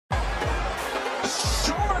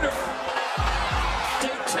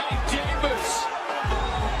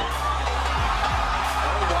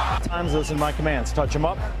times, listen to my commands. Touch him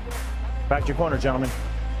up. Back to your corner, gentlemen.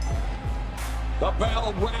 The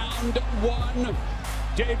bell, round one.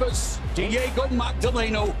 Davis, Diego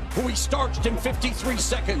Magdaleno, who he starched in 53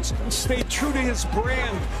 seconds. Stayed true to his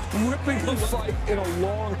brand, ripping the fight in a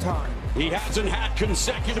long time. He hasn't had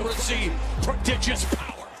consecutive receive prodigious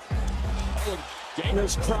power. And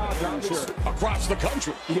there's crowd down here. Across the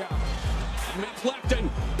country. Yeah. Lefton.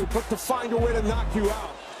 But to find a way to knock you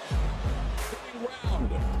out.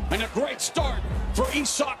 Round. And a great start for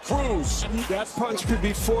Isak Cruz. That punch could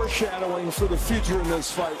be foreshadowing for the future in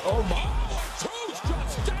this fight. Oh my. Cruz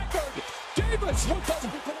just staggered. Davis with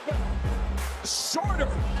the shorter.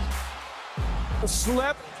 A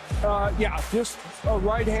slip. Yeah, just a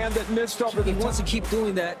right hand that missed over the He wants to keep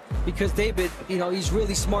doing that because David, you know, he's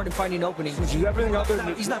really smart in finding openings. Everything other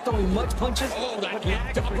than He's not throwing much punches. Oh, that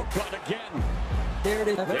knocked uppercut again. There it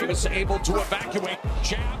is. Davis able to evacuate.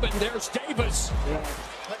 Jab, and there's Davis.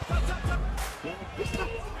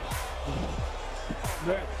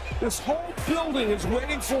 This whole building is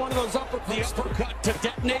waiting for one of those uppercuts. The uppercut to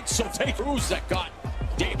detonate, so they Cruz that got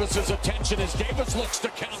Davis's attention as Davis looks to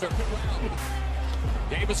counter.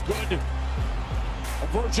 Davis good. A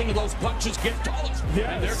version of those punches get taller. Yes.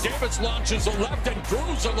 And there Davis launches a left and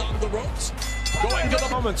Cruz along the ropes. Going to the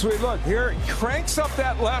moments. We look here, he cranks up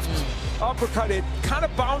that left uppercut. It kind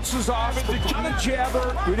of bounces off. Not a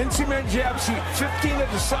jabber. We didn't see many jabs. He 15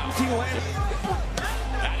 of the 17 landed.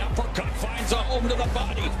 That uppercut finds a home to the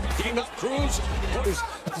body. Davis Cruz. He's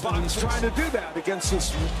trying to do that against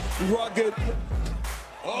this rugged.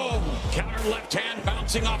 Oh, counter left hand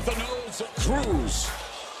bouncing off the nose of Cruz.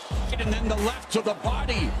 And then the left to the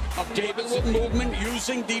body of Davis. Movement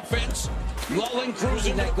using defense. Lulling Cruz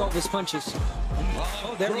in Let go of his punches.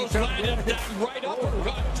 Oh, there Cruz landed that right uppercut.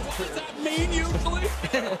 What does that mean usually?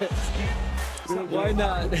 Why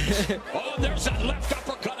not? Oh, there's that left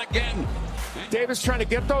uppercut again. Davis trying to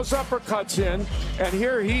get those uppercuts in, and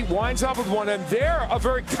here he winds up with one, and there a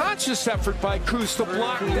very conscious effort by Cruz to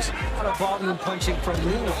block this. A lot of volume punching from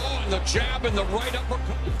Luna. Oh, and the jab and the right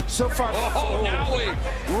uppercut. So far. Oh, now he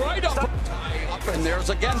right up, and there's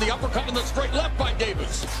again the uppercut and the straight left by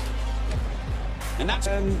Davis. And that's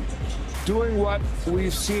doing what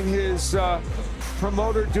we've seen his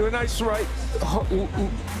promoter do. A nice right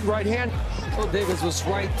hand. Oh, Davis was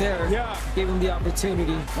right there. Yeah. Gave him the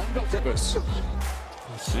opportunity. Davis.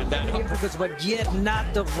 And that uppercut, but yet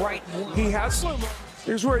not the right one. He has.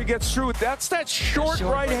 Here's where he gets through. That's that short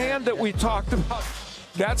right hand that we talked about.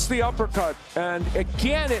 That's the uppercut. And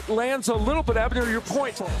again, it lands a little bit after your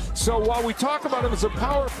point. So while we talk about him as a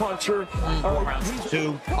power puncher, Rounds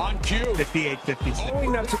two on cue.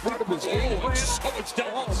 58-56. That's a part of his game. So it's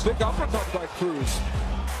down. Big uppercut by Cruz.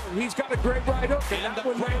 He's got a great right hook, and that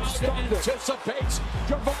one anticipates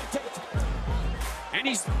Gervonta. And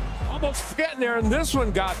he's almost getting there, and this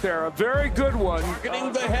one got there. A very good one.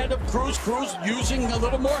 Targeting the head of Cruz. Cruz using a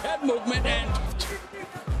little more head movement, and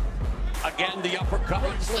again the uppercut.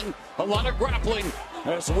 A lot of grappling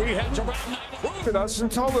as we head around that. At us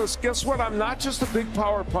and told us, guess what? I'm not just a big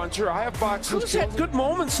power puncher. I have boxing. Cruz had good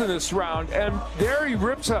moments in this round, and there he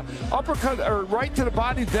rips a uppercut or right to the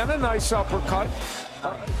body, then a nice uppercut.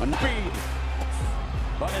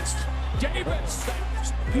 But it's Davis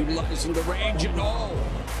utilizing the range and all.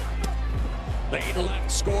 Late left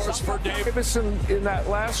scores for Davis in that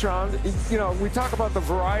last round. You know, we talk about the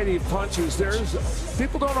variety of punches.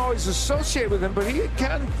 People don't always associate with him, but he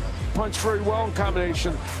can punch very well in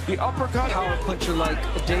combination. The uppercut. Power puncher like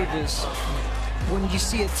Davis. When you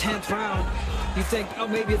see a 10th round, you think, oh,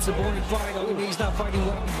 maybe it's a boring fight. Oh, maybe he's not fighting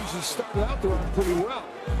well. He started out there pretty well.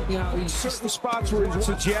 You know, he's certain spots where he's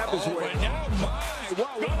a jab his way. And now,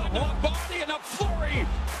 wow, body and a flurry.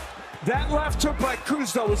 That left hook by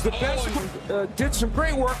Cruz, though, was the best. Did some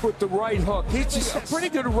great work with the right hook. He's just a pretty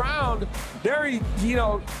good round. There,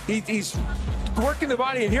 he's working the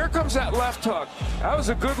body, and here comes that left hook. That was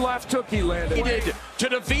a good left hook he landed. He did to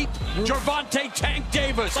defeat Gervonta Tank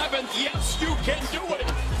Davis. 11th, yes, you can do it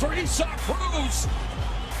for Isak Cruz.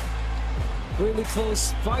 Really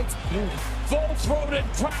close fight. Full-throated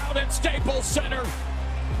crowd at Staples Center.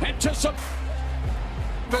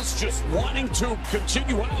 Just wanting to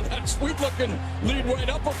continue. Wow, that sweet-looking lead right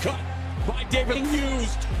uppercut by David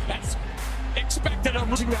used as expected. I'm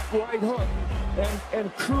using that right hook.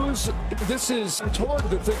 And Cruz, this is toward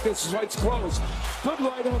to think this fight's close. Good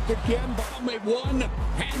right hook again. A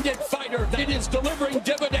one-handed fighter that is delivering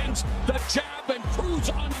dividends. The jab and Cruz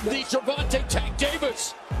on the Gervonta Tank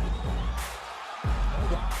Davis.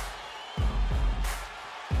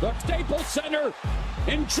 The Staples Center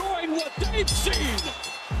enjoying what they've seen.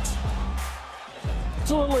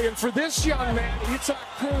 Absolutely, and for this young man, Itzhak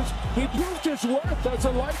Cruz, he proved his worth as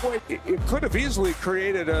a lightweight. It could have easily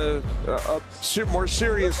created a more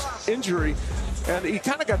serious injury, and he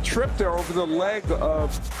kind of got tripped there over the leg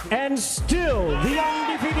of... And still, the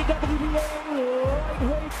undefeated WBA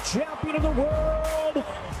Lightweight Champion of the World,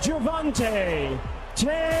 Gervonta,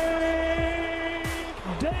 take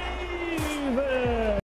Davis.